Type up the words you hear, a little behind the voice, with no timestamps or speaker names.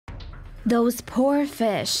Those poor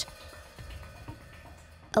fish.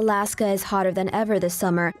 Alaska is hotter than ever this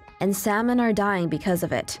summer, and salmon are dying because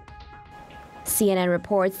of it. CNN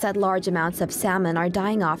reports that large amounts of salmon are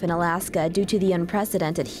dying off in Alaska due to the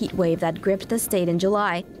unprecedented heat wave that gripped the state in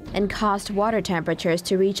July and caused water temperatures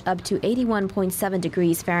to reach up to 81.7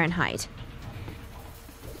 degrees Fahrenheit.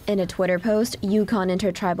 In a Twitter post, Yukon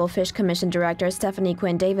Intertribal Fish Commission Director Stephanie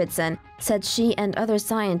Quinn Davidson said she and other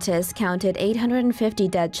scientists counted 850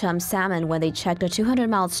 dead chum salmon when they checked a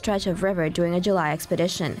 200-mile stretch of river during a July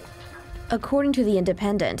expedition. According to The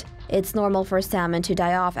Independent, it's normal for salmon to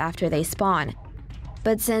die off after they spawn.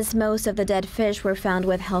 But since most of the dead fish were found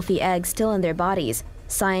with healthy eggs still in their bodies,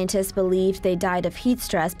 scientists believed they died of heat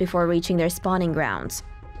stress before reaching their spawning grounds.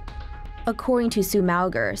 According to Sue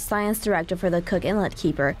Mauger, science director for the Cook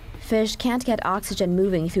Inletkeeper, fish can't get oxygen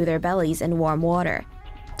moving through their bellies in warm water.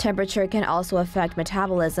 Temperature can also affect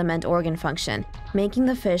metabolism and organ function, making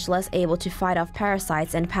the fish less able to fight off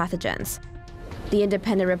parasites and pathogens. The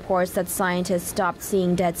Independent reports that scientists stopped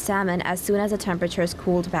seeing dead salmon as soon as the temperatures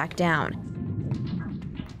cooled back down.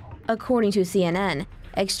 According to CNN,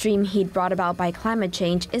 extreme heat brought about by climate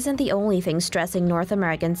change isn't the only thing stressing North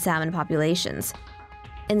American salmon populations.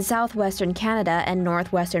 In southwestern Canada and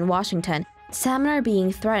northwestern Washington, salmon are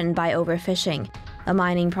being threatened by overfishing. A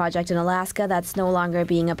mining project in Alaska that's no longer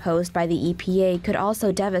being opposed by the EPA could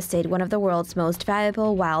also devastate one of the world's most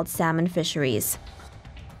valuable wild salmon fisheries.